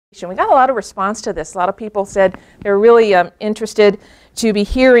We got a lot of response to this. A lot of people said they're really interested to be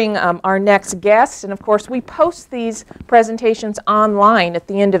hearing our next guest. And of course, we post these presentations online at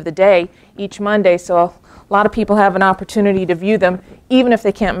the end of the day each Monday, so a lot of people have an opportunity to view them, even if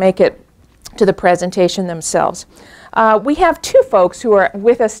they can't make it to the presentation themselves. We have two folks who are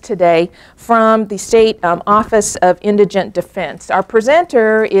with us today from the State Office of Indigent Defense. Our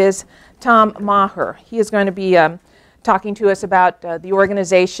presenter is Tom Maher. He is going to be talking to us about the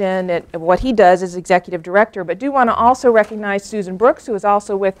organization and what he does as executive director, but do want to also recognize Susan Brooks, who is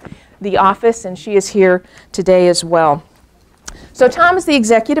also with the office, and she is here today as well. So Tom is the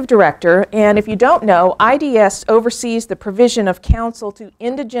executive director, and if you don't know, IDS oversees the provision of counsel to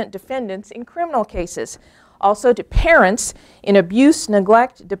indigent defendants in criminal cases, also to parents in abuse,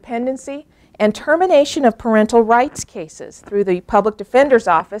 neglect, dependency, and termination of parental rights cases through the Public Defender's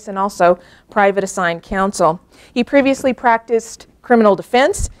Office and also private assigned counsel. He previously practiced criminal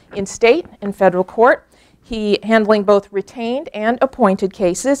defense in state and federal court. He handling both retained and appointed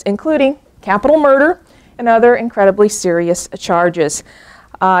cases, including capital murder and other incredibly serious charges.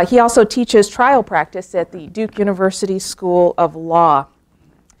 He also teaches trial practice at the Duke University School of Law.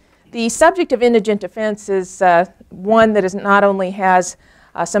 The subject of indigent defense is one that not only has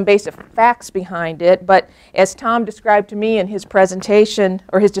some basic facts behind it, but as Tom described to me in his presentation,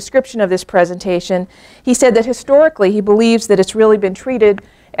 or his description of this presentation, he said that historically he believes that it's really been treated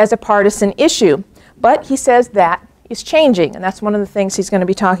as a partisan issue. But he says that is changing, and that's one of the things he's going to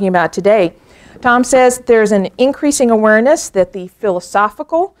be talking about today. Tom says there's an increasing awareness that the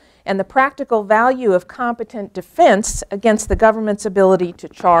philosophical and the practical value of competent defense against the government's ability to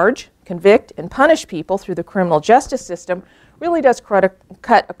charge, convict, and punish people through the criminal justice system really does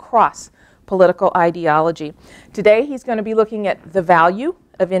cut across political ideology. Today he's going to be looking at the value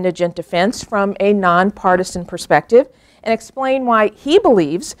of indigent defense from a nonpartisan perspective and explain why he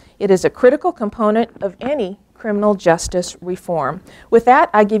believes it is a critical component of any criminal justice reform. With that,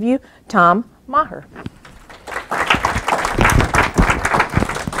 I give you Tom Maher.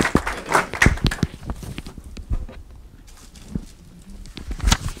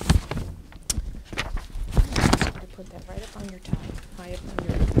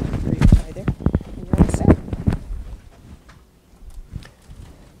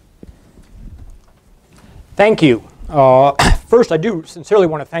 Thank you. First, I do sincerely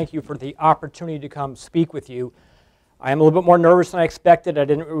want to thank you for the opportunity to come speak with you. I am a little bit more nervous than I expected. I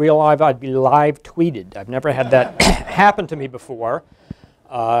didn't realize I'd be live tweeted. I've never had that happen to me before.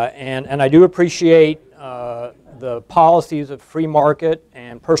 And I do appreciate the policies of free market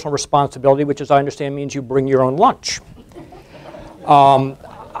and personal responsibility, which as I understand means you bring your own lunch.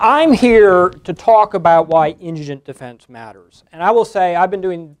 I'm here to talk about why indigent defense matters. And I will say I've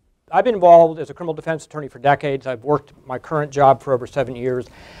been involved as a criminal defense attorney for decades. I've worked my current job for over 7 years.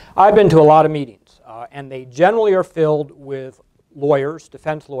 I've been to a lot of meetings, and they generally are filled with lawyers,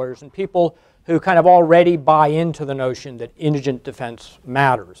 defense lawyers, and people who kind of already buy into the notion that indigent defense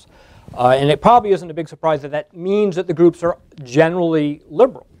matters. And it probably isn't a big surprise that that means that the groups are generally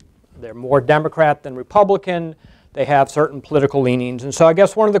liberal. They're more Democrat than Republican. They have certain political leanings. And so I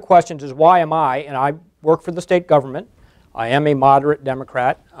guess one of the questions is, why am I, and I work for the state government, I am a moderate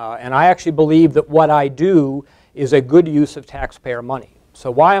Democrat, and I actually believe that what I do is a good use of taxpayer money.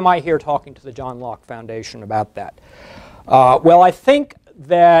 So why am I here talking to the John Locke Foundation about that? Well, I think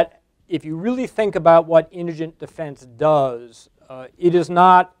that if you really think about what indigent defense does, it is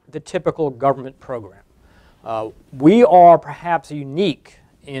not the typical government program. We are perhaps unique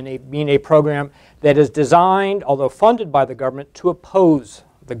in being a program that is designed, although funded by the government, to oppose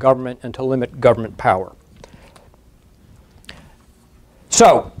the government and to limit government power.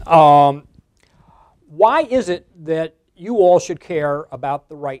 So, why is it that you all should care about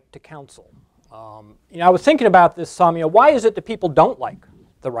the right to counsel? I was thinking about this some. Why is it that people don't like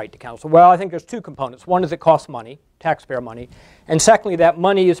the right to counsel? Well, I think there's two components. One is it costs money, taxpayer money, and secondly, that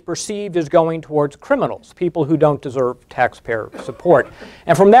money is perceived as going towards criminals, people who don't deserve taxpayer support.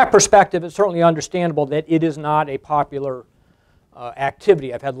 And from that perspective, it's certainly understandable that it is not a popular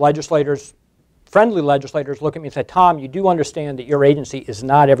activity. I've had friendly legislators look at me and say, Tom, you do understand that your agency is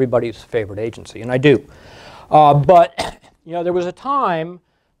not everybody's favorite agency, and I do. But there was a time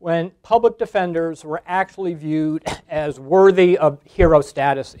when public defenders were actually viewed as worthy of hero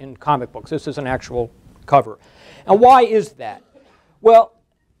status in comic books. This is an actual cover. And why is that? Well,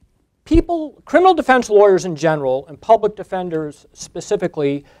 criminal defense lawyers in general, and public defenders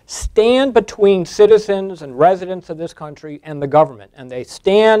specifically, stand between citizens and residents of this country and the government. And they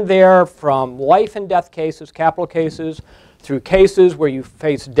stand there from life and death cases, capital cases, through cases where you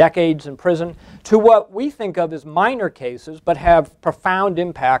face decades in prison, to what we think of as minor cases but have profound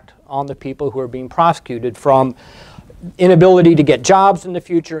impact on the people who are being prosecuted, from inability to get jobs in the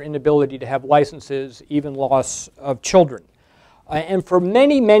future, inability to have licenses, even loss of children. And for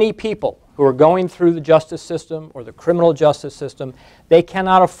many, many people who are going through the justice system or the criminal justice system, they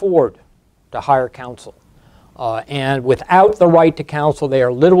cannot afford to hire counsel. And without the right to counsel, they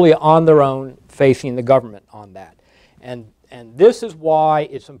are literally on their own facing the government on that. And this is why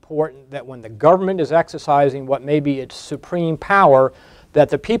it's important that when the government is exercising what may be its supreme power, that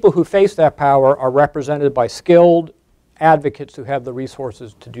the people who face that power are represented by skilled advocates who have the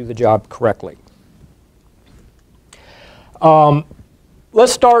resources to do the job correctly.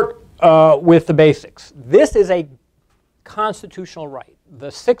 Let's start with the basics. This is a constitutional right.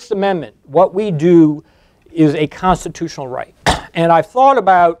 The Sixth Amendment, what we do, is a constitutional right. And I've thought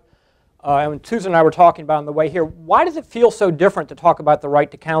about, and Susan and I were talking about on the way here, why does it feel so different to talk about the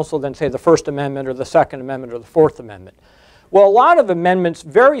right to counsel than, say, the First Amendment or the Second Amendment or the Fourth Amendment? Well, a lot of amendments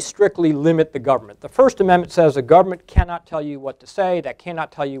very strictly limit the government. The First Amendment says the government cannot tell you what to say, that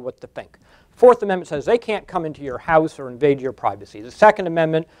cannot tell you what to think. Fourth Amendment says they can't come into your house or invade your privacy. The Second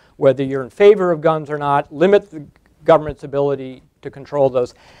Amendment, whether you're in favor of guns or not, limits the government's ability to control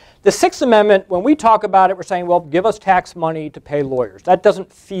those. The Sixth Amendment, when we talk about it, we're saying, well, give us tax money to pay lawyers. That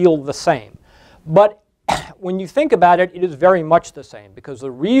doesn't feel the same. But when you think about it, it is very much the same, because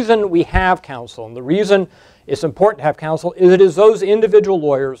the reason we have counsel and the reason it's important to have counsel is it is those individual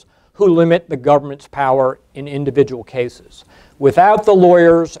lawyers who limit the government's power in individual cases. Without the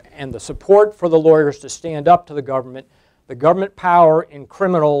lawyers and the support for the lawyers to stand up to the government power in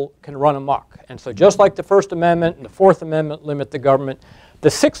criminal can run amok. And so just like the First Amendment and the Fourth Amendment limit the government,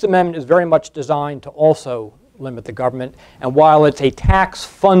 the Sixth Amendment is very much designed to also limit the government. And while it's a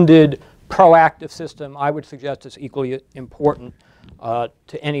tax-funded, proactive system, I would suggest it's equally important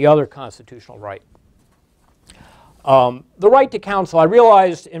to any other constitutional right. The right to counsel, I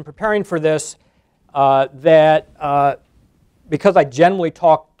realized in preparing for this that because I generally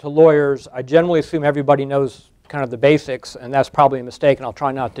talk to lawyers, I generally assume everybody knows kind of the basics, and that's probably a mistake, and I'll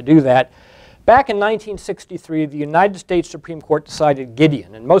try not to do that. Back in 1963, the United States Supreme Court decided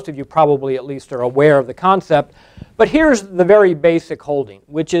Gideon, and most of you probably at least are aware of the concept, but here's the very basic holding,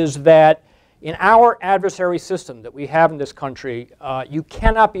 which is that in our adversary system that we have in this country, you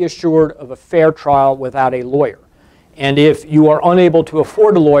cannot be assured of a fair trial without a lawyer. And if you are unable to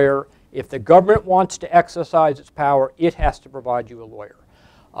afford a lawyer, if the government wants to exercise its power, it has to provide you a lawyer.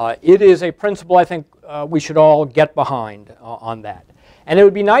 It is a principle I think we should all get behind on that. And it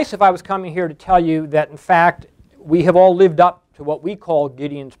would be nice if I was coming here to tell you that, in fact, we have all lived up to what we call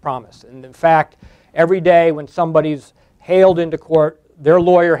Gideon's promise. And in fact, every day when somebody's hailed into court, their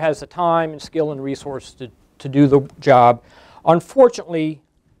lawyer has the time and skill and resource to do the job. Unfortunately,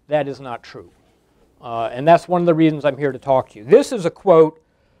 that is not true. And that's one of the reasons I'm here to talk to you. This is a quote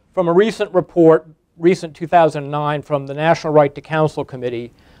from a recent report, recent 2009, from the National Right to Counsel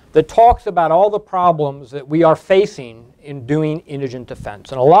Committee that talks about all the problems that we are facing in doing indigent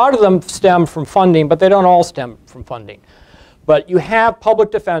defense. And a lot of them stem from funding, but they don't all stem from funding. But you have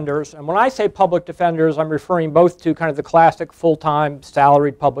public defenders, and when I say public defenders, I'm referring both to kind of the classic full-time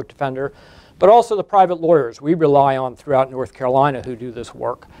salaried public defender, but also the private lawyers we rely on throughout North Carolina who do this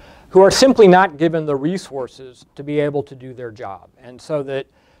work, who are simply not given the resources to be able to do their job. And so that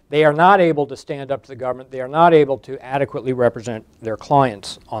they are not able to stand up to the government. They are not able to adequately represent their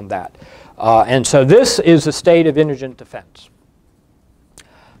clients on that. And so this is the state of indigent defense.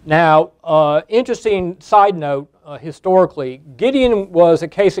 Now, interesting side note, historically, Gideon was a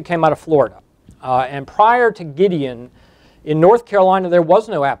case that came out of Florida. And prior to Gideon, in North Carolina, there was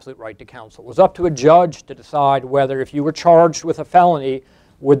no absolute right to counsel. It was up to a judge to decide whether, if you were charged with a felony,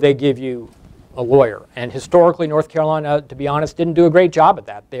 would they give you a lawyer. And historically, North Carolina, to be honest, didn't do a great job at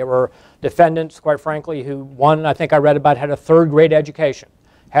that. There were defendants, quite frankly, who, one I think I read about, had a third-grade education,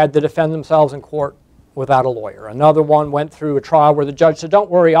 had to defend themselves in court without a lawyer. Another one went through a trial where the judge said, don't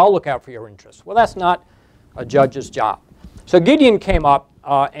worry, I'll look out for your interests. Well, that's not a judge's job. So Gideon came up,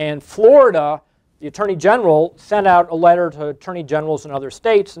 and Florida, the Attorney General, sent out a letter to Attorney Generals in other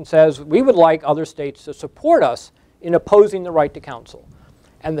states and says, we would like other states to support us in opposing the right to counsel.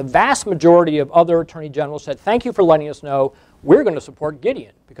 And the vast majority of other Attorney Generals said, thank you for letting us know. We're going to support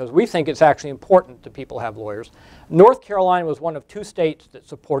Gideon because we think it's actually important that people have lawyers. North Carolina was one of two states that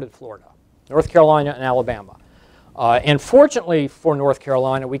supported Florida, North Carolina and Alabama. And fortunately for North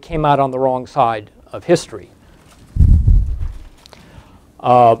Carolina, we came out on the wrong side of history.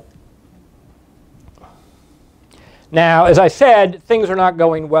 Now, as I said, things are not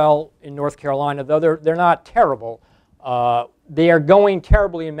going well in North Carolina, though they're not terrible. they are going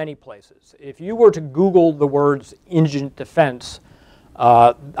terribly in many places. If you were to Google the words indigent defense,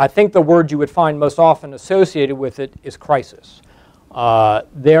 I think the word you would find most often associated with it is crisis.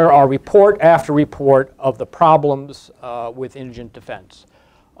 There are report after report of the problems with indigent defense.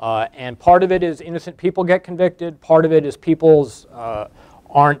 And part of it is innocent people get convicted. Part of it is people's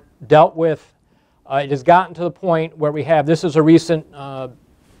aren't dealt with. It has gotten to the point where we have, this is a recent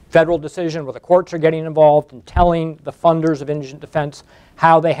federal decision where the courts are getting involved and telling the funders of indigent defense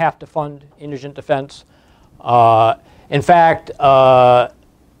how they have to fund indigent defense. In fact, the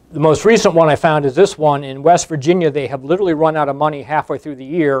most recent one I found is this one. In West Virginia, they have literally run out of money halfway through the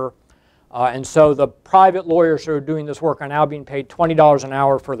year. And so the private lawyers who are doing this work are now being paid $20 an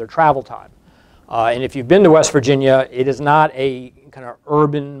hour for their travel time. And if you've been to West Virginia, it is not a kind of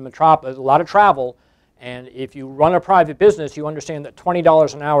urban metropolis, a lot of travel. And if you run a private business, you understand that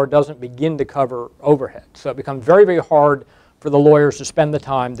 $20 an hour doesn't begin to cover overhead. So it becomes very, very hard for the lawyers to spend the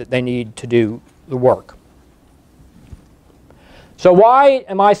time that they need to do the work. So why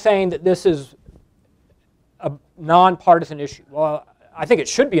am I saying that this is a nonpartisan issue? Well, I think it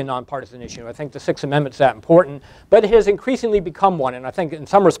should be a nonpartisan issue. I think the Sixth Amendment is that important, but it has increasingly become one, and I think in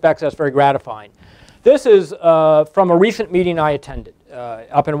some respects that's very gratifying. This is from a recent meeting I attended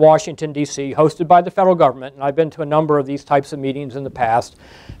up in Washington, D.C., hosted by the federal government, and I've been to a number of these types of meetings in the past,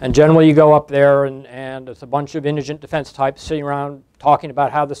 and generally you go up there and it's a bunch of indigent defense types sitting around talking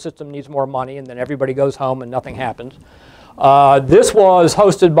about how the system needs more money, and then everybody goes home and nothing happens. This was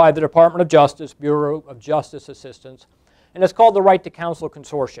hosted by the Department of Justice, Bureau of Justice Assistance, and it's called the Right to Counsel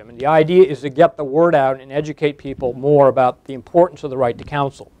Consortium. And the idea is to get the word out and educate people more about the importance of the right to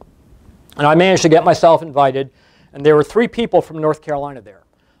counsel. And I managed to get myself invited, and there were 3 people from North Carolina there.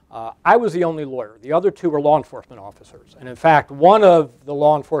 I was the only lawyer. The other 2 were law enforcement officers. And in fact, one of the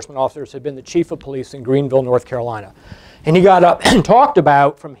law enforcement officers had been the chief of police in Greenville, North Carolina. And he got up and talked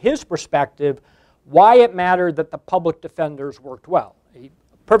about, from his perspective, why it mattered that the public defenders worked well. He,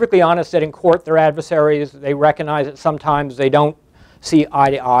 perfectly honest, that in court their adversaries, they recognize that sometimes they don't see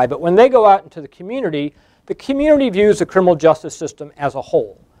eye to eye, but when they go out into the community views the criminal justice system as a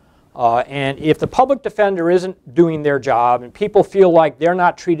whole. And if the public defender isn't doing their job and people feel like they're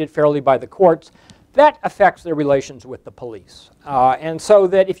not treated fairly by the courts, that affects their relations with the police. And so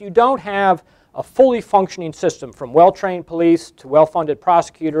that if you don't have a fully functioning system, from well-trained police to well-funded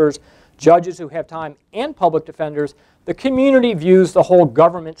prosecutors, judges who have time, and public defenders, the community views the whole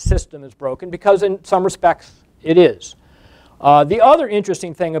government system as broken, because in some respects it is. The other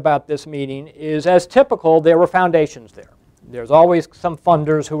interesting thing about this meeting is, as typical, there were foundations there. There's always some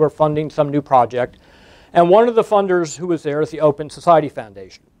funders who are funding some new project, and one of the funders who was there is the Open Society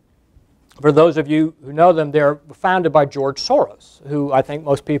Foundation. For those of you who know them, they're founded by George Soros, who I think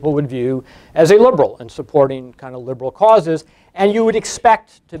most people would view as a liberal and supporting kind of liberal causes, and you would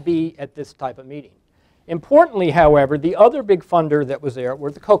expect to be at this type of meeting. Importantly, however, the other big funder that was there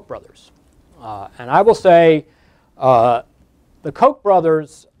were the Koch brothers. And I will say the Koch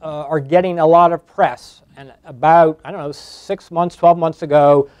brothers are getting a lot of press. And about, I don't know, 6 months, 12 months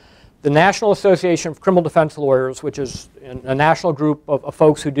ago, the National Association of Criminal Defense Lawyers, which is a national group of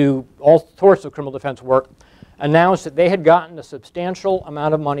folks who do all sorts of criminal defense work, announced that they had gotten a substantial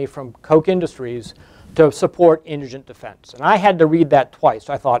amount of money from Koch Industries to support indigent defense. And I had to read that twice.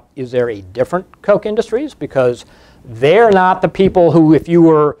 I thought, is there a different Koch Industries? Because they're not the people who, if you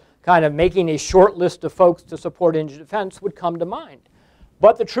were kind of making a short list of folks to support indigent defense, would come to mind.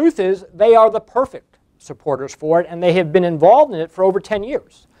 But the truth is, they are the perfect supporters for it, and they have been involved in it for over 10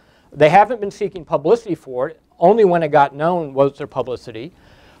 years. They haven't been seeking publicity for it. Only when it got known was there publicity.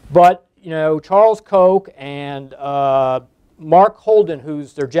 But you know, Charles Koch and Mark Holden,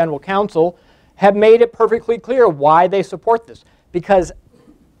 who's their general counsel, have made it perfectly clear why they support this. Because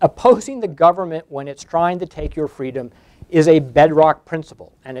opposing the government when it's trying to take your freedom is a bedrock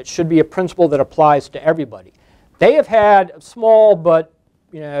principle, and it should be a principle that applies to everybody. They have had a small but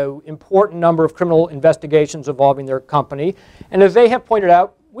important number of criminal investigations involving their company, and as they have pointed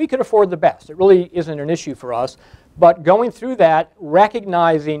out, we could afford the best. It really isn't an issue for us, but going through that,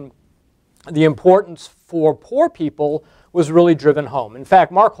 recognizing the importance for poor people was really driven home. In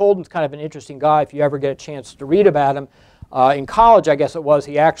fact, Mark Holden's kind of an interesting guy if you ever get a chance to read about him. In college, I guess it was,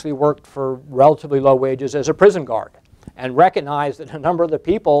 he actually worked for relatively low wages as a prison guard, and recognized that a number of the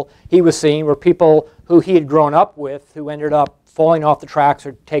people he was seeing were people who he had grown up with who ended up falling off the tracks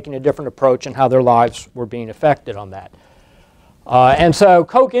or taking a different approach in how their lives were being affected on that. And so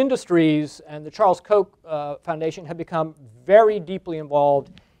Koch Industries and the Charles Koch Foundation have become very deeply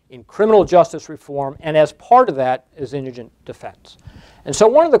involved in criminal justice reform, and as part of that is indigent defense. And so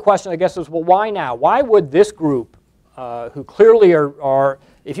one of the questions, I guess, is, well, why now? Why would this group who clearly are,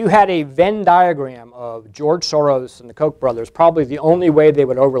 if you had a Venn diagram of George Soros and the Koch brothers, probably the only way they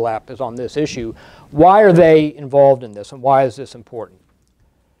would overlap is on this issue. Why are they involved in this, and why is this important?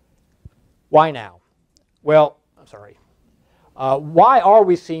 Why now? Well, I'm sorry. Why are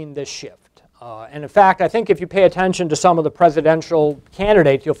we seeing this shift? And in fact, I think if you pay attention to some of the presidential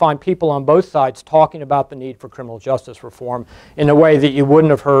candidates, you'll find people on both sides talking about the need for criminal justice reform in a way that you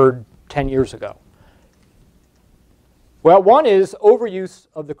wouldn't have heard 10 years ago. Well, one is overuse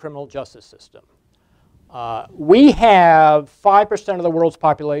of the criminal justice system. We have 5% of the world's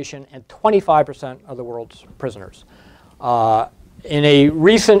population and 25% of the world's prisoners. In a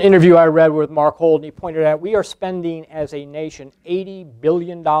recent interview I read with Mark Holden, he pointed out we are spending as a nation $80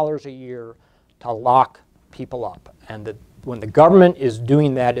 billion a year to lock people up. And that when the government is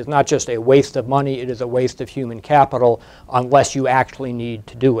doing that, it's not just a waste of money, it is a waste of human capital unless you actually need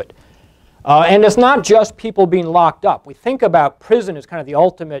to do it. And it's not just people being locked up. We think about prison as kind of the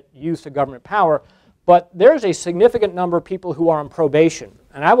ultimate use of government power, but there's a significant number of people who are on probation.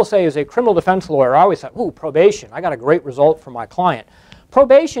 And I will say, as a criminal defense lawyer, I always thought, ooh, probation, I got a great result for my client.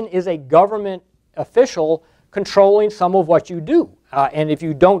 Probation is a government official controlling some of what you do. And if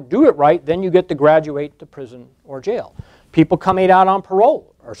you don't do it right, then you get to graduate to prison or jail. People coming out on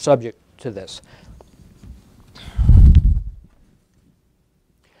parole are subject to this.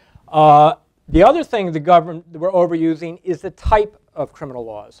 The other thing the government we're overusing is the type of criminal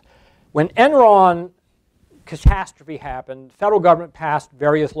laws. When Enron catastrophe happened, the federal government passed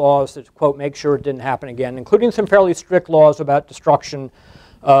various laws to, quote, make sure it didn't happen again, including some fairly strict laws about destruction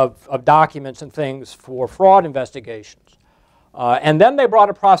of documents and things for fraud investigations. And then they brought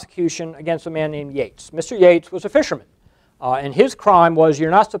a prosecution against a man named Yates. Mr. Yates was a fisherman. And his crime was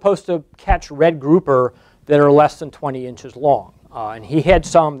you're not supposed to catch red grouper that are less than 20 inches long. And he had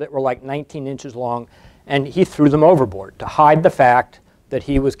some that were like 19 inches long, and he threw them overboard to hide the fact that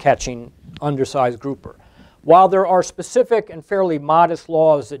he was catching undersized grouper. While there are specific and fairly modest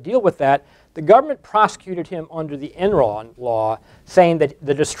laws that deal with that, the government prosecuted him under the Enron law, saying that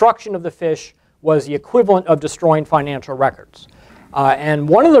the destruction of the fish was the equivalent of destroying financial records. And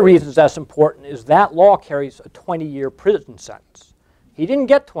one of the reasons that's important is that law carries a 20-year prison sentence. He didn't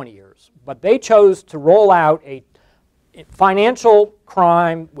get 20 years, but they chose to roll out a financial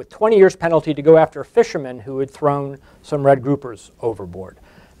crime with 20 years penalty to go after a fisherman who had thrown some red groupers overboard.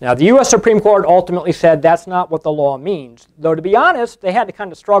 Now, the U.S. Supreme Court ultimately said that's not what the law means, though to be honest, they had to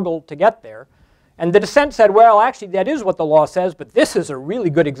kind of struggle to get there. And the dissent said, well, actually, that is what the law says, but this is a really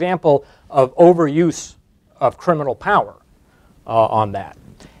good example of overuse of criminal power on that.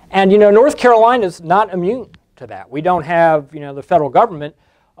 And, you know, North Carolina is not immune to that. We don't have, you know, the federal government.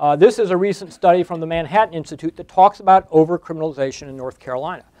 This is a recent study from the Manhattan Institute that talks about over-criminalization in North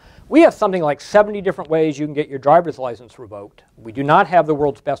Carolina. We have something like 70 different ways you can get your driver's license revoked. We do not have the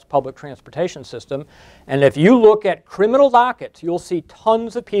world's best public transportation system. And if you look at criminal dockets, you'll see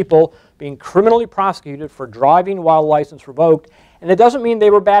tons of people being criminally prosecuted for driving while license revoked. And it doesn't mean they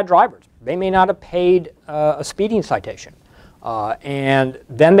were bad drivers. They may not have paid a speeding citation. And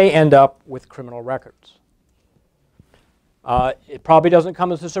then they end up with criminal records. It probably doesn't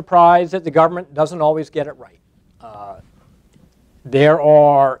come as a surprise that the government doesn't always get it right. There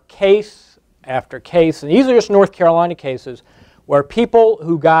are case after case, and these are just North Carolina cases, where people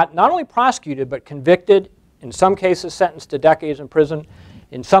who got not only prosecuted but convicted, in some cases sentenced to decades in prison,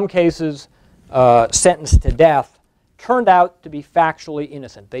 in some cases sentenced to death, turned out to be factually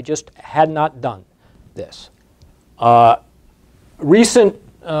innocent. They just had not done this. Recent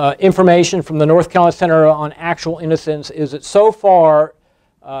information from the North Carolina Center on Actual Innocence is that so far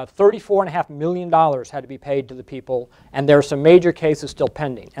 $34.5 million had to be paid to the people, and there are some major cases still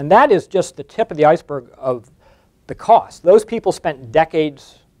pending. And that is just the tip of the iceberg of the cost. Those people spent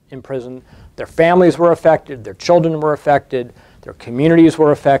decades in prison. Their families were affected, their children were affected, their communities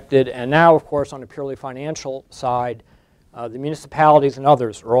were affected, and now, of course, on a purely financial side, the municipalities and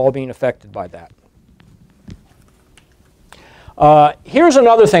others are all being affected by that. Here's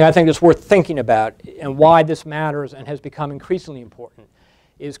another thing I think that's worth thinking about and why this matters and has become increasingly important,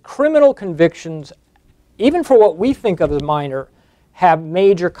 is criminal convictions, even for what we think of as minor, have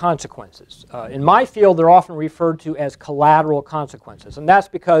major consequences. In my field, they're often referred to as collateral consequences, and that's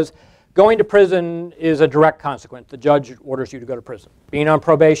because going to prison is a direct consequence. The judge orders you to go to prison. Being on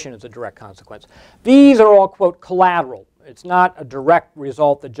probation is a direct consequence. These are all, quote, collateral. It's not a direct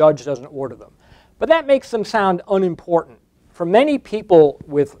result. The judge doesn't order them. But that makes them sound unimportant. For many people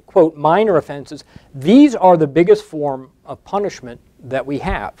with, quote, minor offenses, these are the biggest form of punishment that we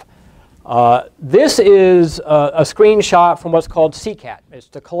have. This is a screenshot from what's called CCAT. It's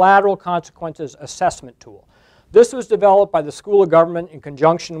the Collateral Consequences Assessment Tool. This was developed by the School of Government in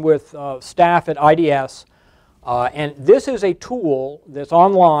conjunction with staff at IDS. And this is a tool that's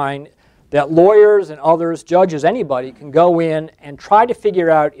online that lawyers and others, judges, anybody can go in and try to figure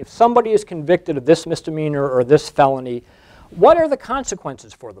out if somebody is convicted of this misdemeanor or this felony, what are the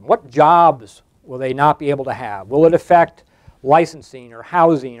consequences for them? What jobs will they not be able to have? Will it affect licensing or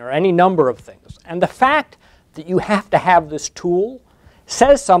housing or any number of things? And the fact that you have to have this tool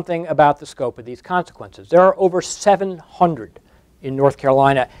says something about the scope of these consequences. There are over 700 in North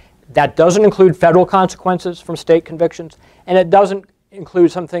Carolina. That doesn't include federal consequences from state convictions, and it doesn't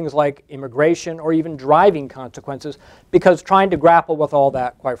include some things like immigration or even driving consequences, because trying to grapple with all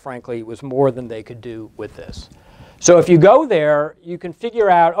that, quite frankly, was more than they could do with this. So if you go there, you can figure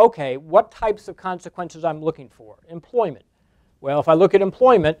out, okay, what types of consequences I'm looking for. Employment. Well, if I look at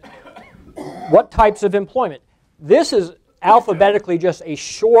employment, what types of employment? This is alphabetically just a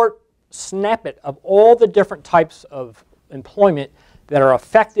short snippet of all the different types of employment that are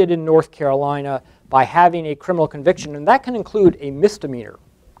affected in North Carolina by having a criminal conviction, and that can include a misdemeanor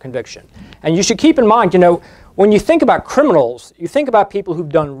conviction. And you should keep in mind, you know, when you think about criminals, you think about people who've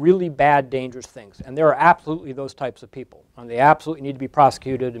done really bad, dangerous things, and there are absolutely those types of people, and they absolutely need to be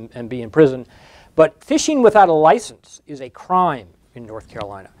prosecuted and be in prison. But fishing without a license is a crime in North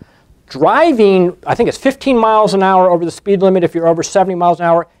Carolina. Driving, I think it's 15 miles an hour over the speed limit if you're over 70 miles an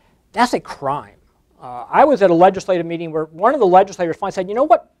hour, that's a crime. I was at a legislative meeting where one of the legislators finally said, you know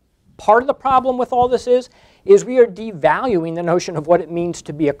what part of the problem with all this is we are devaluing the notion of what it means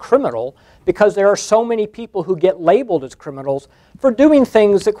to be a criminal, because there are so many people who get labeled as criminals for doing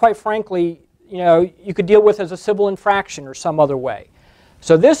things that, quite frankly, you know, you could deal with as a civil infraction or some other way.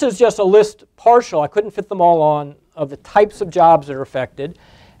 So this is just a list, partial, I couldn't fit them all on, of the types of jobs that are affected.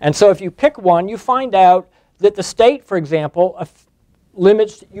 And so if you pick one, you find out that the state, for example,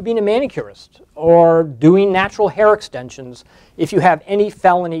 limits you being a manicurist or doing natural hair extensions if you have any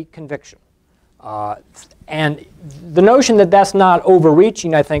felony conviction. And the notion that that's not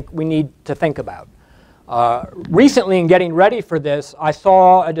overreaching, I think we need to think about. Recently, in getting ready for this, I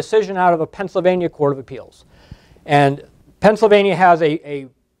saw a decision out of a Pennsylvania Court of Appeals. And Pennsylvania has a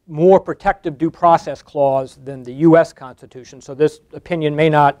more protective due process clause than the U.S. Constitution, so this opinion may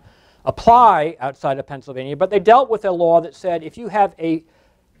not apply outside of Pennsylvania, but they dealt with a law that said if you have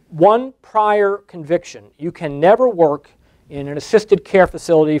one prior conviction, you can never work in an assisted care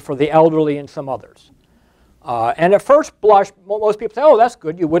facility for the elderly and some others. And at first blush, most people say, oh, that's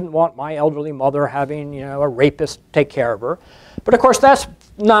good. You wouldn't want my elderly mother having, you know, a rapist take care of her. But of course, that's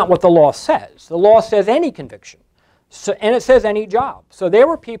not what the law says. The law says any conviction, and it says any job. So there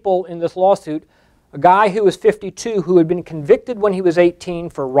were people in this lawsuit, a guy who was 52 who had been convicted when he was 18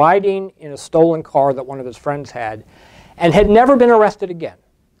 for riding in a stolen car that one of his friends had, and had never been arrested again,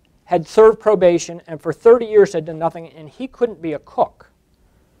 had served probation, and for 30 years had done nothing, and he couldn't be a cook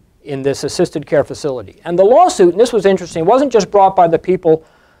in this assisted care facility. And the lawsuit, and this was interesting, wasn't just brought by the people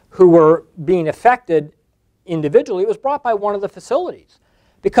who were being affected individually, it was brought by one of the facilities.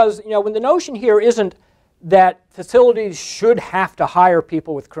 Because, you know, when the notion here isn't that facilities should have to hire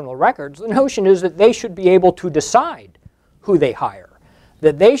people with criminal records, the notion is that they should be able to decide who they hire,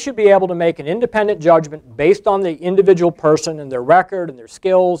 that they should be able to make an independent judgment based on the individual person and their record and their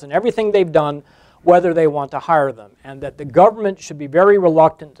skills and everything they've done, whether they want to hire them, and that the government should be very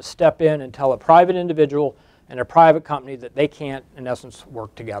reluctant to step in and tell a private individual and a private company that they can't, in essence,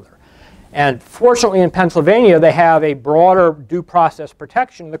 work together. And fortunately in Pennsylvania, they have a broader due process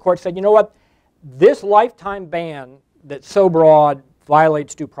protection. The court said, you know what, this lifetime ban that's so broad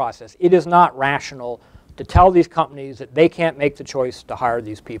violates due process. It is not rational to tell these companies that they can't make the choice to hire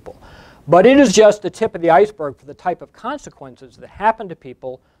these people. But it is just the tip of the iceberg for the type of consequences that happen to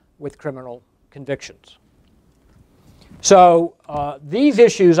people with criminal convictions. So these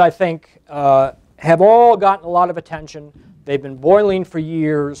issues, I think, have all gotten a lot of attention. They've been boiling for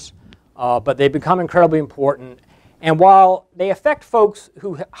years, but they've become incredibly important. And while they affect folks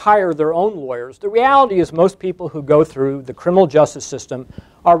who hire their own lawyers, the reality is most people who go through the criminal justice system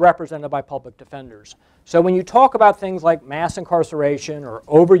are represented by public defenders. So when you talk about things like mass incarceration or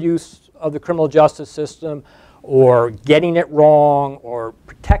overuse of the criminal justice system or getting it wrong or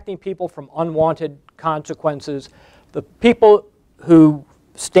protecting people from unwanted consequences, the people who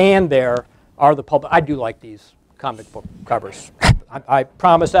stand there are the public. I do like these comic book covers. I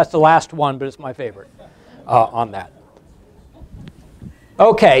promise that's the last one, but it's my favorite. On that.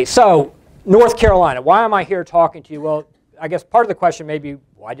 Okay, so North Carolina. Why am I here talking to you? Well, I guess part of the question may be,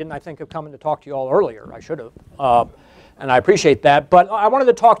 why didn't I think of coming to talk to you all earlier? I should have. and I appreciate that. But I wanted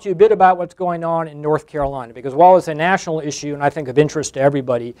to talk to you a bit about what's going on in North Carolina, because while it's a national issue and I think of interest to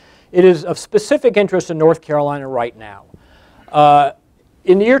everybody, it is of specific interest in North Carolina right now.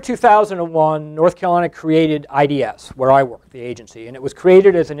 In the year 2001, North Carolina created IDS, where I work, the agency, and it was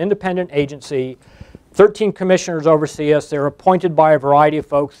created as an independent agency. 13 commissioners oversee us. They're appointed by a variety of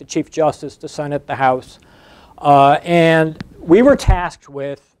folks, the Chief Justice, the Senate, the House. And we were tasked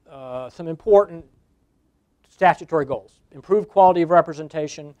with some important statutory goals: improve quality of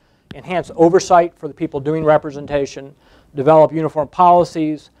representation, enhance oversight for the people doing representation, develop uniform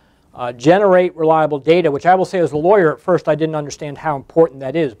policies, generate reliable data, which I will say as a lawyer, at first I didn't understand how important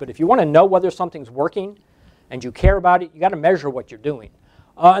that is. But if you want to know whether something's working and you care about it, you got to measure what you're doing.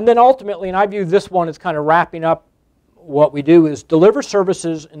 And then ultimately, and I view this one as kind of wrapping up what we do, is deliver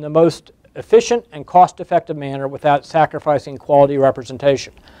services in the most efficient and cost-effective manner without sacrificing quality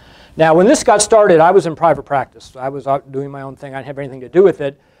representation. Now, when this got started, I was in private practice. I was out doing my own thing. I didn't have anything to do with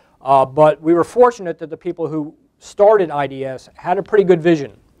it. But we were fortunate that the people who started IDS had a pretty good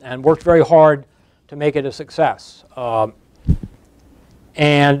vision and worked very hard to make it a success.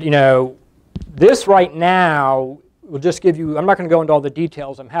 And, you know, this right now will just give you, I'm not going to go into all the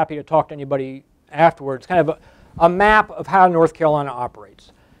details. I'm happy to talk to anybody afterwards. Kind of a map of how North Carolina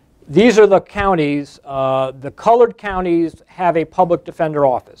operates. These are the counties. The colored counties have a public defender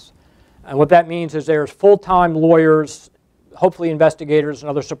office. And what that means is there's full-time lawyers, hopefully investigators and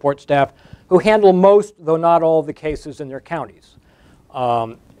other support staff, who handle most, though not all, of the cases in their counties.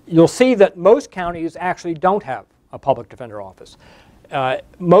 You'll see that most counties actually don't have a public defender office.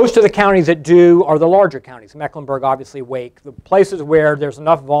 Most of the counties that do are the larger counties, Mecklenburg, obviously, Wake, the places where there's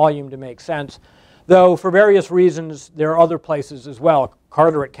enough volume to make sense, though for various reasons there are other places as well.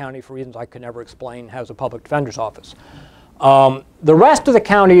 Carteret County, for reasons I could never explain, has a public defender's office. The rest of the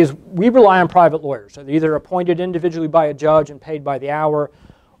counties, we rely on private lawyers. So they're either appointed individually by a judge and paid by the hour,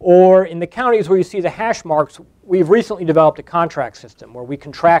 or in the counties where you see the hash marks, we've recently developed a contract system where we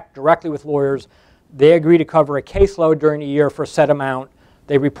contract directly with lawyers. They agree to cover a caseload during a year for a set amount.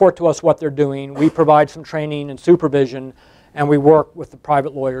 They report to us what they're doing. We provide some training and supervision, and we work with the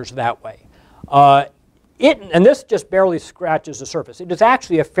private lawyers that way. And this just barely scratches the surface. It is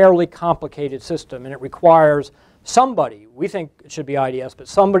actually a fairly complicated system, and it requires somebody, we think it should be IDS, but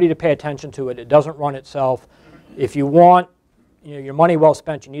somebody to pay attention to it. It doesn't run itself. If you want your money well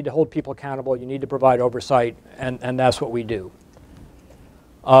spent, you need to hold people accountable. You need to provide oversight, and that's what we do.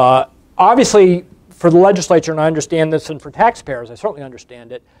 Obviously, for the legislature, and I understand this, and for taxpayers, I certainly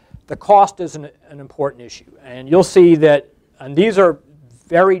understand it, the cost is an important issue. And you'll see that, and these are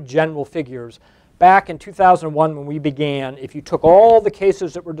very general figures. Back in 2001 when we began, if you took all the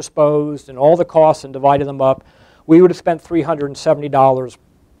cases that were disposed and all the costs and divided them up, we would have spent $370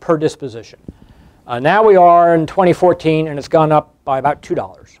 per disposition. Now we are in 2014, and it's gone up by about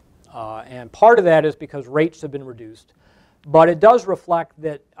 $2. And part of that is because rates have been reduced. But it does reflect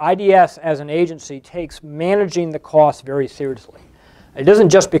that IDS as an agency takes managing the costs very seriously. It isn't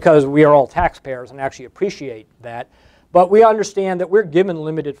just because we are all taxpayers and actually appreciate that, but we understand that we're given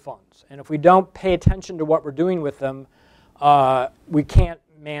limited funds. And if we don't pay attention to what we're doing with them, we can't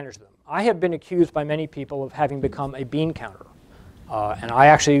manage them. I have been accused by many people of having become a bean counter. And I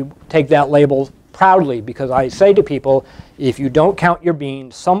actually take that label proudly, because I say to people, if you don't count your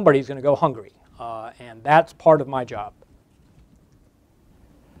beans, somebody's going to go hungry. And that's part of my job.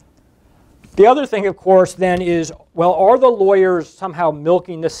 The other thing, of course, then is, well, are the lawyers somehow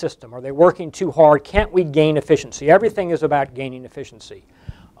milking the system? Are they working too hard? Can't we gain efficiency? Everything is about gaining efficiency.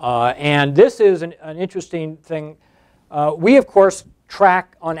 And this is an interesting thing. We, of course,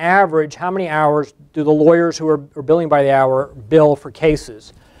 track on average how many hours do the lawyers who are billing by the hour bill for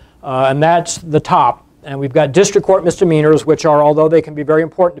cases. And that's the top. And we've got district court misdemeanors, which are, although they can be very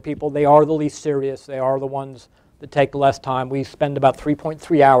important to people, they are the least serious. They are the ones that take the less time. We spend about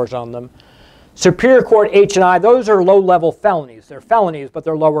 3.3 hours on them. Superior Court H&I, those are low-level felonies. They're felonies, but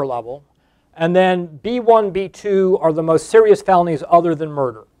they're lower level. And then B1, B2 are the most serious felonies other than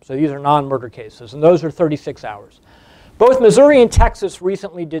murder. So these are non-murder cases, and those are 36 hours. Both Missouri and Texas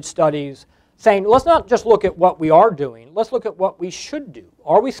recently did studies saying, let's not just look at what we are doing, let's look at what we should do.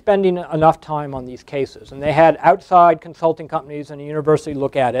 Are we spending enough time on these cases? And they had outside consulting companies and a university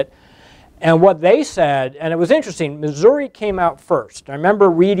look at it. And what they said, and it was interesting, Missouri came out first. I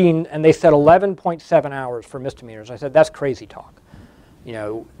remember reading, and they said 11.7 hours for misdemeanors. I said, that's crazy talk. You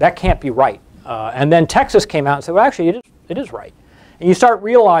know, that can't be right. And then Texas came out and said, well, actually, it is right. And you start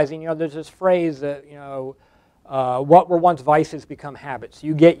realizing, you know, there's this phrase that, you know, what were once vices become habits.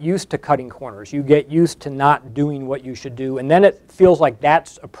 You get used to cutting corners. You get used to not doing what you should do. And then it feels like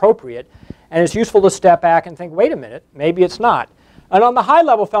that's appropriate. And it's useful to step back and think, wait a minute, maybe it's not. And on the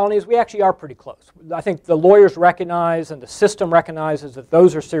high-level felonies, we actually are pretty close. I think the lawyers recognize and the system recognizes that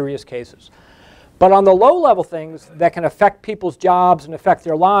those are serious cases. But on the low-level things that can affect people's jobs and affect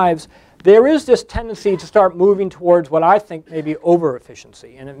their lives, there is this tendency to start moving towards what I think may be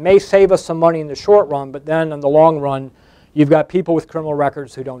over-efficiency. And it may save us some money in the short run, but then in the long run, you've got people with criminal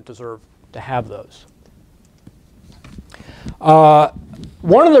records who don't deserve to have those.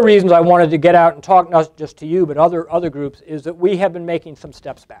 One of the reasons I wanted to get out and talk not just to you but other groups is that we have been making some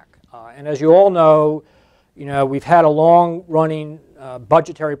steps back. And as you all know, we've had a long-running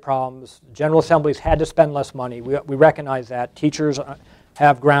budgetary problems. General Assembly's had to spend less money. We recognize that. Teachers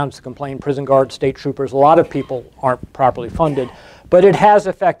have grounds to complain. Prison guards, state troopers, a lot of people aren't properly funded. But it has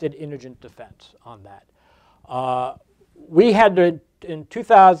affected indigent defense on that. We had to, in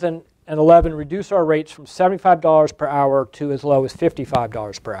 2011, reduce our rates from $75 per hour to as low as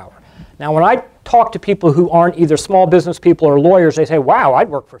 $55 per hour. Now, when I talk to people who aren't either small business people or lawyers, they say, wow, I'd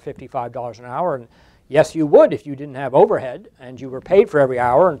work for $55 an hour. And yes, you would if you didn't have overhead and you were paid for every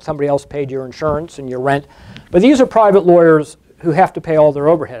hour and somebody else paid your insurance and your rent. But these are private lawyers who have to pay all their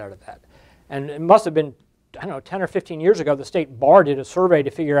overhead out of that. And it must have been, I don't know, 10 or 15 years ago, the state bar did a survey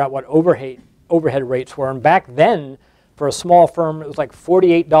to figure out what overhead rates were. And back then, for a small firm, it was like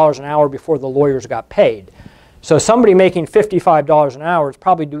 $48 an hour before the lawyers got paid. So somebody making $55 an hour is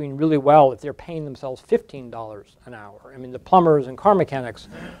probably doing really well if they're paying themselves $15 an hour. I mean, the plumbers and car mechanics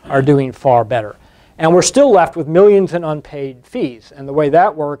are doing far better. And we're still left with millions in unpaid fees. And the way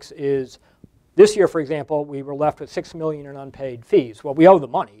that works is, this year, for example, we were left with $6 million in unpaid fees. Well, we owe the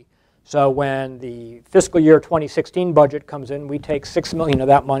money. So when the fiscal year 2016 budget comes in, we take $6 million of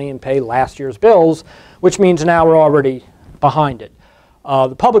that money and pay last year's bills, which means now we're already behind it.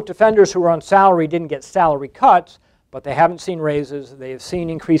 The public defenders who are on salary didn't get salary cuts, but they haven't seen raises. They have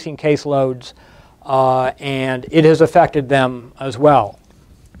seen increasing caseloads, and it has affected them as well.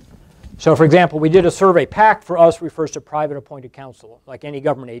 So, for example, we did a survey. PAC for us refers to private appointed counsel. Like any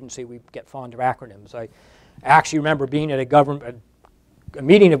government agency, we get fond of acronyms. I actually remember being at a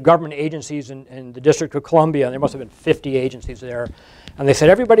meeting of government agencies in the District of Columbia, and there must have been 50 agencies there. And they said,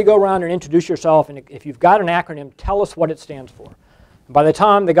 everybody go around and introduce yourself, and if you've got an acronym, tell us what it stands for. And by the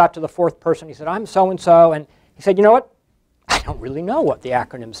time they got to the fourth person, he said, I'm so-and-so. And he said, you know what? I don't really know what the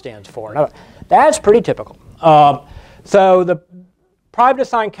acronym stands for. Now, that's pretty typical. So the private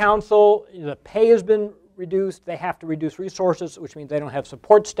assigned counsel, the pay has been reduced. They have to reduce resources, which means they don't have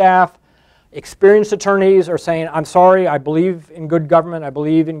support staff. Experienced attorneys are saying, I'm sorry, I believe in good government, I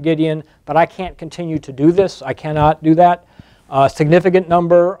believe in Gideon, but I can't continue to do this. I cannot do that. A significant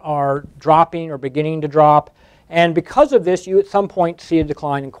number are dropping or beginning to drop. And because of this, you at some point see a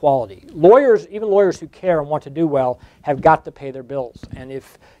decline in quality. Lawyers, even lawyers who care and want to do well, have got to pay their bills. And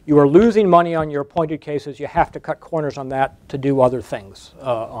if you are losing money on your appointed cases, you have to cut corners on that to do other things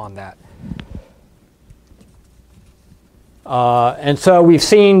on that. And so we've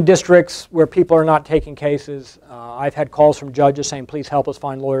seen districts where people are not taking cases. I've had calls from judges saying, please help us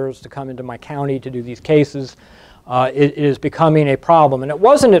find lawyers to come into my county to do these cases. It is becoming a problem. And it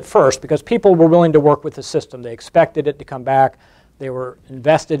wasn't at first because people were willing to work with the system. They expected it to come back. They were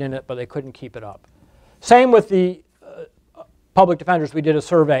invested in it, but they couldn't keep it up. Same with the public defenders. We did a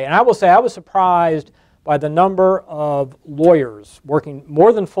survey. And I will say I was surprised by the number of lawyers working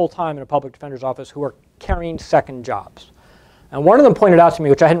more than full-time in a public defender's office who are carrying second jobs. And one of them pointed out to me,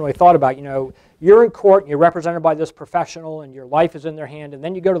 which I hadn't really thought about, you're in court and you're represented by this professional and your life is in their hand, and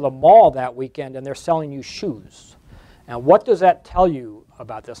then you go to the mall that weekend and they're selling you shoes. And what does that tell you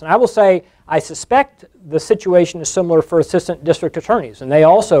about this? And I will say, I suspect the situation is similar for assistant district attorneys, and they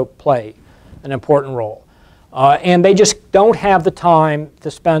also play an important role. And they just don't have the time to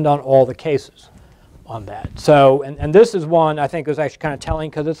spend on all the cases on that. So, and this is one I think is actually kind of telling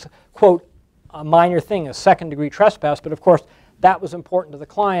because it's, quote, a minor thing, a second-degree trespass, but of course, that was important to the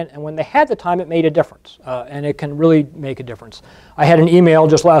client, and when they had the time, it made a difference, and it can really make a difference. I had an email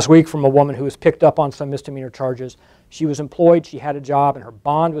just last week from a woman who was picked up on some misdemeanor charges. She was employed, she had a job, and her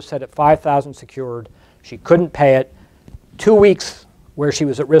bond was set at $5,000 secured. She couldn't pay it. 2 weeks where she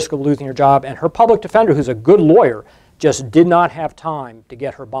was at risk of losing her job, and her public defender, who's a good lawyer, just did not have time to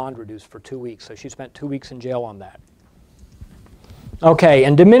get her bond reduced for 2 weeks, so she spent 2 weeks in jail on that. Okay,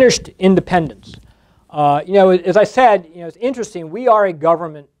 and diminished independence. As I said, it's interesting. We are a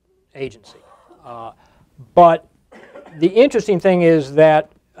government agency, but the interesting thing is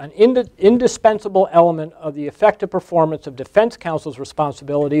that an indispensable element of the effective performance of defense counsel's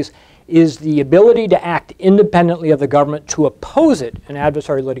responsibilities is the ability to act independently of the government to oppose it in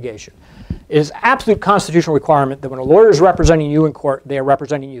adversary litigation. It is absolute constitutional requirement that when a lawyer is representing you in court, they are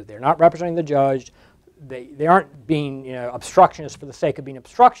representing you. They're not representing the judge. They aren't being obstructionists for the sake of being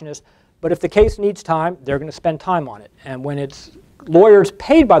obstructionists. But if the case needs time, they're going to spend time on it. And when it's lawyers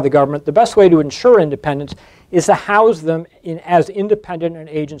paid by the government, the best way to ensure independence is to house them in as independent an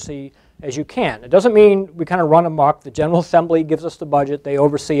agency as you can. It doesn't mean we kind of run amok. The General Assembly gives us the budget. They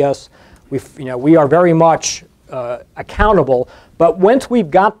oversee us. We are very much accountable. But once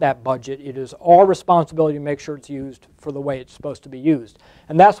we've got that budget, it is our responsibility to make sure it's used for the way it's supposed to be used.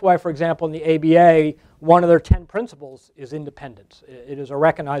 And that's why, for example, in the ABA, one of their 10 principles is independence. It is a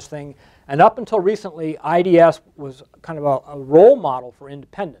recognized thing. And up until recently, IDS was kind of a role model for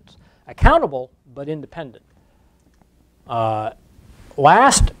independence. Accountable, but independent.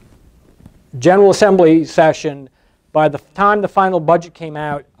 Last General Assembly session, by the time the final budget came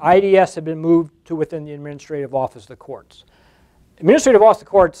out, IDS had been moved to within the Administrative Office of the Courts. Administrative Office of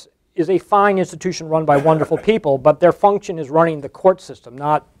the Courts is a fine institution run by wonderful people, but their function is running the court system,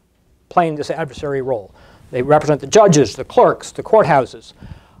 not playing this adversary role. They represent the judges, the clerks, the courthouses.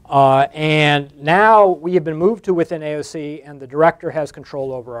 And now we have been moved to within AOC, and the director has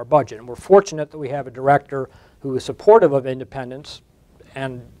control over our budget. And we're fortunate that we have a director who is supportive of independence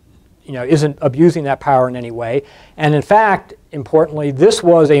and isn't abusing that power in any way. And in fact, importantly, this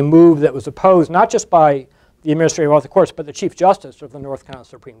was a move that was opposed not just by the Administrative Office of the Courts, but the Chief Justice of the North Carolina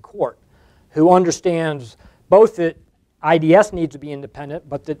Supreme Court, who understands both that IDS needs to be independent,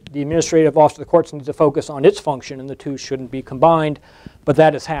 but that the Administrative Office of the Courts needs to focus on its function, and the two shouldn't be combined. But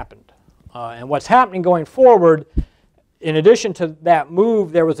that has happened. And what's happening going forward, in addition to that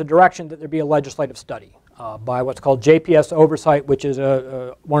move, there was a direction that there be a legislative study by what's called JPS Oversight, which is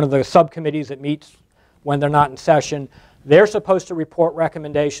one of the subcommittees that meets when they're not in session. They're supposed to report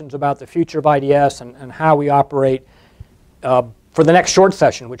recommendations about the future of IDS and how we operate for the next short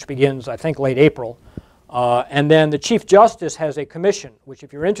session, which begins, I think, late April. And then the Chief Justice has a commission, which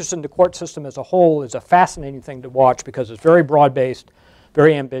if you're interested in the court system as a whole is a fascinating thing to watch because it's very broad-based,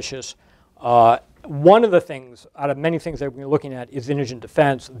 very ambitious. One of the things, out of many things that we're looking at, is indigent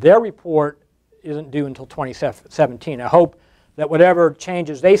defense. Their report isn't due until 2017. I hope that whatever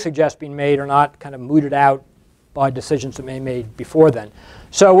changes they suggest being made are not kind of mooted out by decisions that may be made before then.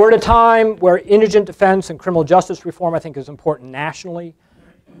 So we're at a time where indigent defense and criminal justice reform, I think, is important nationally,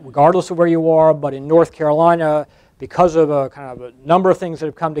 regardless of where you are. But in North Carolina, because of a kind of a number of things that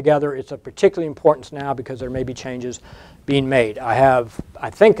have come together, it's of particular importance now because there may be changes being made. I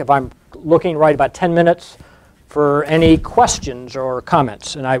think if I'm looking right, about 10 minutes for any questions or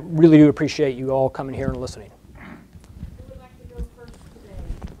comments. And I really do appreciate you all coming here and listening. Who would like to go first today?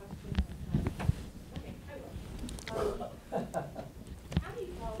 Okay, I will. How do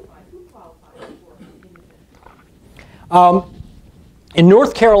you qualify? Who qualifies for indigent? In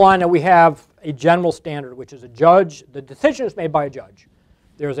North Carolina, we have a general standard, which is a judge. The decision is made by a judge.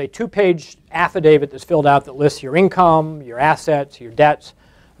 There's a 2-page affidavit that's filled out that lists your income, your assets, your debts,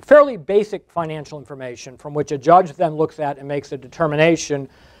 fairly basic financial information from which a judge then looks at and makes a determination,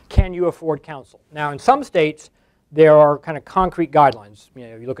 can you afford counsel? Now, in some states, there are kind of concrete guidelines.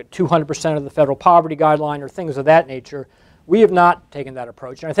 You look at 200% of the federal poverty guideline or things of that nature. We have not taken that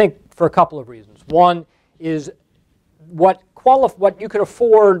approach, and I think for a couple of reasons. One is what you could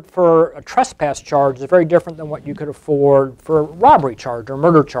afford for a trespass charge is very different than what you could afford for a robbery charge or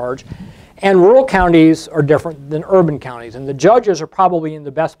murder charge. And rural counties are different than urban counties. And the judges are probably in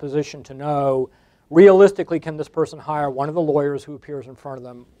the best position to know, realistically, can this person hire one of the lawyers who appears in front of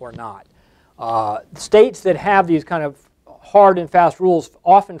them or not? States that have these kind of hard and fast rules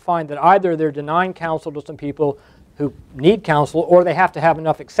often find that either they're denying counsel to some people who need counsel, or they have to have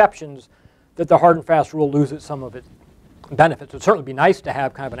enough exceptions that the hard and fast rule loses some of its benefits. It would certainly be nice to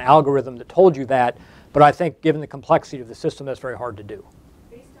have kind of an algorithm that told you that, but I think given the complexity of the system, that's very hard to do.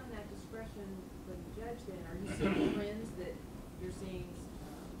 Based on that discretion for the judge, then, are you seeing trends that you're seeing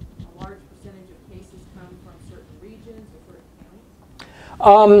a large percentage of cases come from certain regions or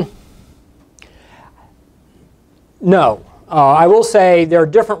certain counties? No. I will say there are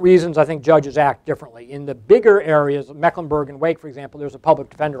different reasons I think judges act differently. In the bigger areas, Mecklenburg and Wake, for example, there's a public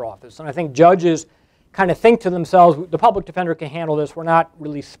defender office. And I think judges kind of think to themselves, the public defender can handle this. We're not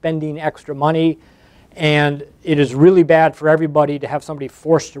really spending extra money. And it is really bad for everybody to have somebody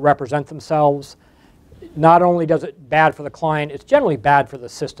forced to represent themselves. Not only does it bad for the client, it's generally bad for the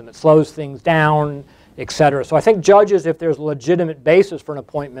system. It slows things down, et cetera. So I think judges, if there's a legitimate basis for an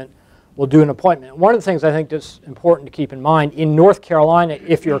appointment, will do an appointment. One of the things I think that's important to keep in mind, in North Carolina,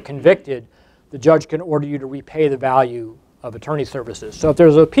 if you're convicted, the judge can order you to repay the value of attorney services. So if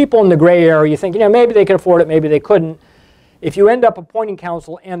there's people in the gray area, you think, maybe they could afford it, maybe they couldn't. if you end up appointing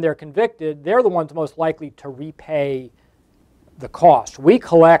counsel and they're convicted, they're the ones most likely to repay the cost. We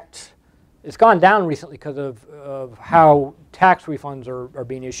collect, it's gone down recently because of how tax refunds are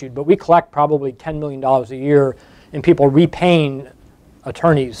being issued, but we collect probably $10 million a year in people repaying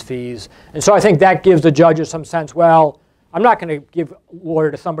attorneys' fees. And so I think that gives the judges some sense, well, I'm not going to give a lawyer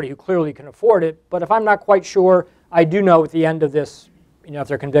to somebody who clearly can afford it, but if I'm not quite sure, I do know at the end of this, if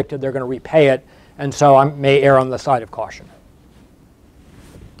they're convicted, they're going to repay it, and so I may err on the side of caution.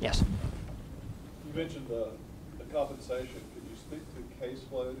 Yes? You mentioned the compensation. Could you speak to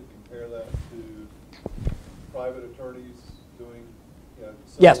caseload and compare that to private attorneys doing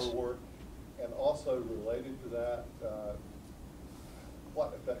similar yes. work? And also related to that,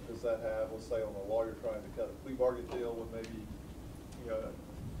 what effect does that have, let's say, on a lawyer trying to cut a plea bargain deal with maybe,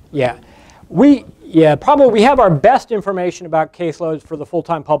 probably we have our best information about caseloads for the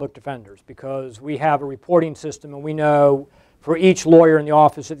full-time public defenders because we have a reporting system and we know for each lawyer in the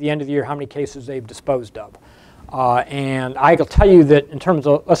office at the end of the year how many cases they've disposed of. And I will tell you that in terms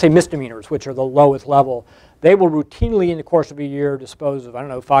of, let's say, misdemeanors, which are the lowest level, they will routinely in the course of a year dispose of,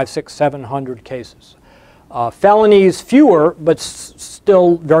 500, 600, 700 cases. Felonies, fewer, but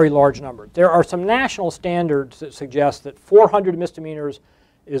still very large numbers. There are some national standards that suggest that 400 misdemeanors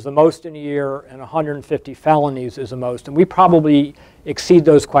is the most in a year and 150 felonies is the most, and we probably exceed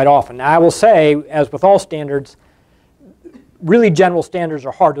those quite often. Now, I will say, as with all standards, really general standards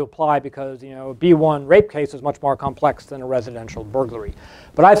are hard to apply because a B1 rape case is much more complex than a residential burglary.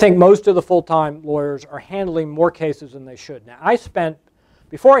 But I think most of the full-time lawyers are handling more cases than they should. Now,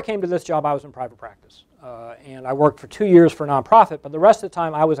 before I came to this job, I was in private practice. And I worked for 2 years for a nonprofit, but the rest of the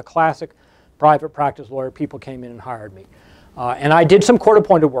time I was a classic private practice lawyer. People came in and hired me. And I did some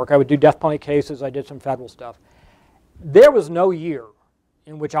court-appointed work. I would do death penalty cases. I did some federal stuff. There was no year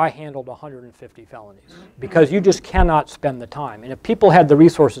in which I handled 150 felonies because you just cannot spend the time. And if people had the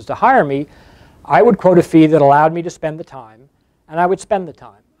resources to hire me, I would quote a fee that allowed me to spend the time, and I would spend the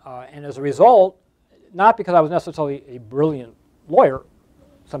time. And as a result, not because I was necessarily a brilliant lawyer,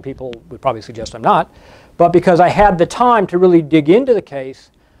 some people would probably suggest I'm not, but because I had the time to really dig into the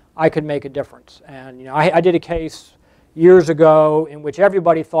case, I could make a difference. And I did a case years ago in which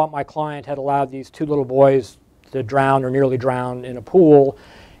everybody thought my client had allowed these 2 little boys to drown or nearly drown in a pool.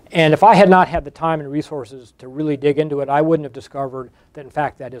 And if I had not had the time and resources to really dig into it, I wouldn't have discovered that, in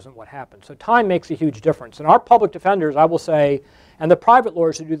fact, that isn't what happened. So time makes a huge difference. And our public defenders, I will say, and the private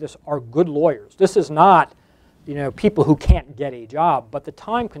lawyers who do this are good lawyers. This is not people who can't get a job, but the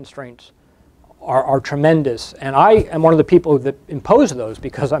time constraints are tremendous. And I am one of the people that impose those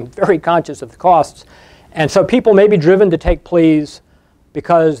because I'm very conscious of the costs. And so people may be driven to take pleas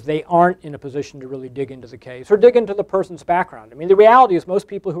because they aren't in a position to really dig into the case or dig into the person's background. I mean, the reality is most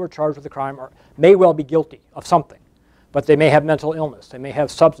people who are charged with a crime may well be guilty of something, but they may have mental illness. They may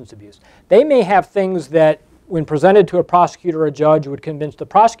have substance abuse. They may have things that when presented to a prosecutor or a judge would convince the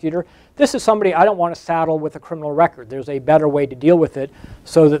prosecutor, this is somebody I don't want to saddle with a criminal record. There's a better way to deal with it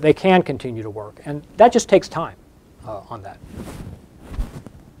so that they can continue to work. And that just takes time on that.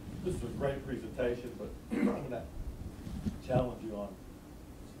 This was a great presentation, but I'm going to challenge you on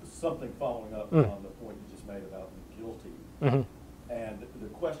something following up on the point you just made about guilty. And the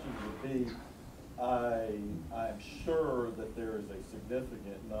question would be, I'm sure that there is a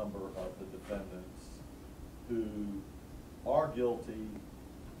significant number of the defendants who are guilty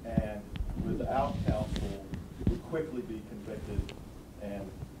and without counsel would quickly be convicted and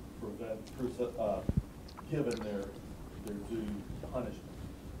given their due punishment.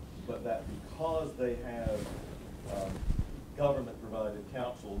 But that because they have government-provided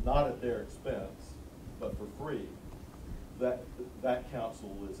counsel, not at their expense, but for free, that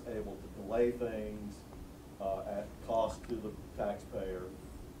counsel is able to delay things at cost to the taxpayer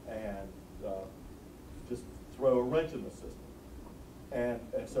and just throw a wrench in the system. And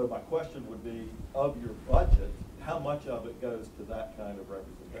so my question would be, of your budget, how much of it goes to that kind of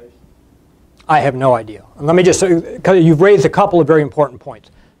representation? I have no idea. And let me just say, because you've raised a couple of very important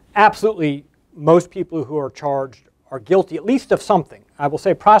points. Absolutely, most people who are charged are guilty at least of something. I will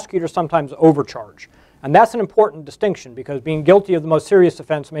say prosecutors sometimes overcharge. And that's an important distinction because being guilty of the most serious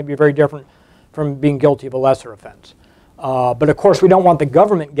offense may be very different from being guilty of a lesser offense. But of course, we don't want the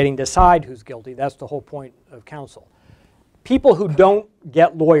government getting to decide who's guilty. That's the whole point of counsel. People who don't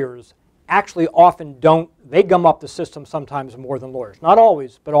get lawyers actually often don't, they gum up the system sometimes more than lawyers. Not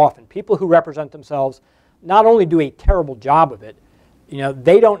always, but often. People who represent themselves not only do a terrible job of it,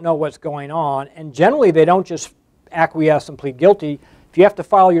 they don't know what's going on, and generally they don't just acquiesce and plead guilty. If you have to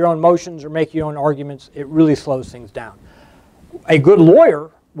file your own motions or make your own arguments, it really slows things down. A good lawyer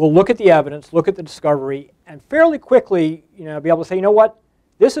will look at the evidence, look at the discovery, and fairly quickly, be able to say, you know what,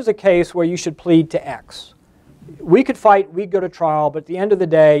 this is a case where you should plead to X. We could fight, we'd go to trial, but at the end of the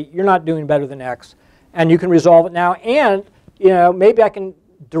day, you're not doing better than X, and you can resolve it now. And maybe I can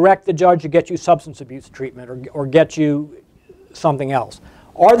direct the judge to get you substance abuse treatment or get you something else.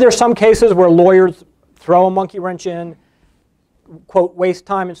 Are there some cases where lawyers throw a monkey wrench in, quote, waste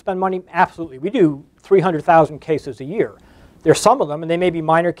time and spend money? Absolutely. We do 300,000 cases a year. There's some of them, and they may be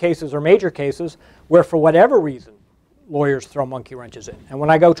minor cases or major cases, where for whatever reason, lawyers throw monkey wrenches in. And when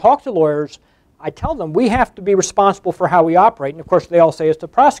I go talk to lawyers, I tell them we have to be responsible for how we operate. And of course, they all say it's the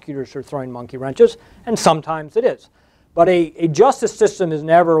prosecutors who are throwing monkey wrenches, and sometimes it is. But a justice system is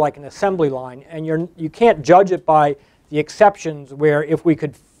never like an assembly line, and you can't judge it by the exceptions where if we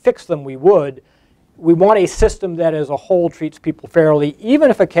could fix them, we would. We want a system that as a whole treats people fairly, even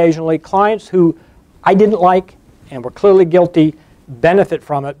if occasionally clients who I didn't like and were clearly guilty benefit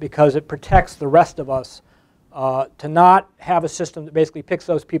from it because it protects the rest of us to not have a system that basically picks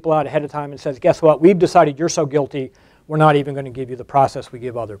those people out ahead of time and says, guess what, we've decided you're so guilty, we're not even going to give you the process we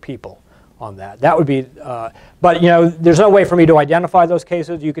give other people on that. That would be, but there's no way for me to identify those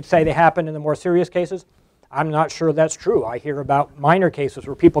cases. You could say they happen in the more serious cases. I'm not sure that's true. I hear about minor cases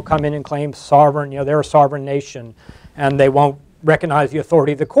where people come in and claim sovereign, they're a sovereign nation, and they won't recognize the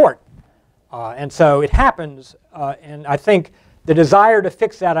authority of the court. And so it happens, and I think the desire to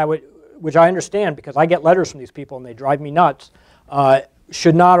fix that, which I understand because I get letters from these people and they drive me nuts,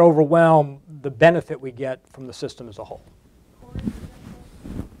 should not overwhelm the benefit we get from the system as a whole.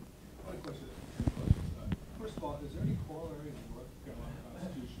 First of all, is there any corollary in the North Carolina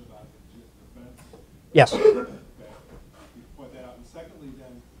Constitution about indigent defense? Yes. Okay. You point that out. And secondly,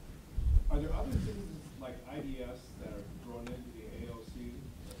 then, are there other things like IDS that are thrown into the AOC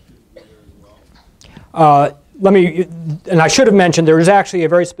that should be there as well? And I should have mentioned, there is actually a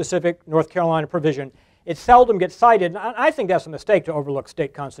very specific North Carolina provision. It seldom gets cited, and I think that's a mistake to overlook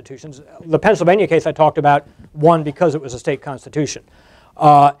state constitutions. The Pennsylvania case I talked about won because it was a state constitution.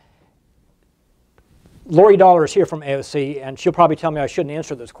 Lori Dollar is here from AOC, and she'll probably tell me I shouldn't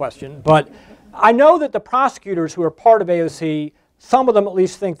answer this question, but I know that the prosecutors who are part of AOC, some of them at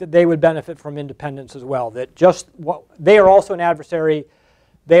least think that they would benefit from independence as well, that they are also an adversary.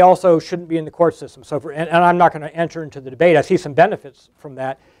 They also shouldn't be in the court system. So and I'm not going to enter into the debate. I see some benefits from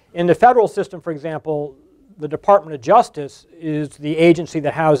that. In the federal system, for example, the Department of Justice is the agency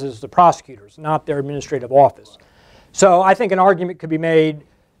that houses the prosecutors, not their administrative office. So I think an argument could be made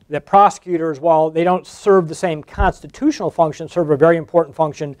that prosecutors, while they don't serve the same constitutional function, serve a very important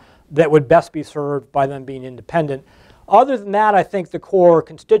function that would best be served by them being independent. Other than that, I think the core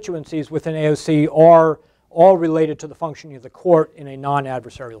constituencies within AOC are all related to the functioning of the court in a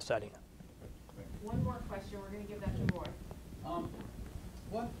non-adversarial setting. One more question. We're going to give that to Roy.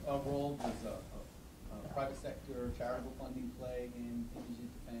 What role does private sector charitable funding play in indigent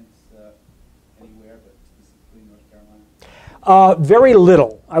defense anywhere, but specifically in North Carolina? Very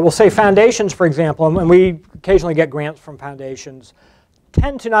little. I will say foundations, for example, and we occasionally get grants from foundations,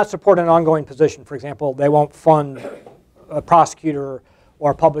 tend to not support an ongoing position. For example, they won't fund a prosecutor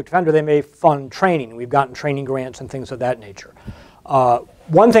or a public defender. They may fund training. We've gotten training grants and things of that nature.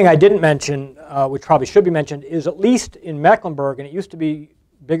 One thing I didn't mention, which probably should be mentioned, is at least in Mecklenburg, and it used to be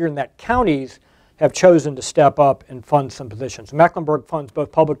bigger than that, counties have chosen to step up and fund some positions. Mecklenburg funds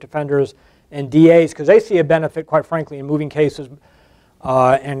both public defenders and DAs because they see a benefit, quite frankly, in moving cases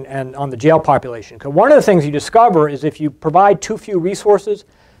and on the jail population. Because one of the things you discover is if you provide too few resources,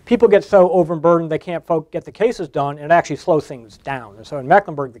 people get so overburdened they can't get the cases done, and it actually slows things down. And so in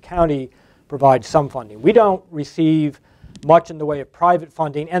Mecklenburg, the county provides some funding. We don't receive much in the way of private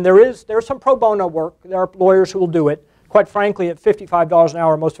funding, and there's some pro bono work. There are lawyers who will do it. Quite frankly, at $55 an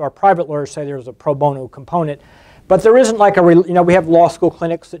hour, most of our private lawyers say there's a pro bono component. But there isn't like we have law school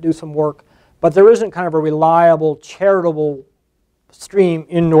clinics that do some work, but there isn't kind of a reliable charitable stream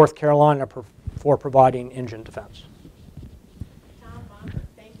in North Carolina for providing indigent defense. Tom, Maher,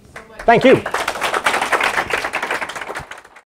 thank you so much. Thank you.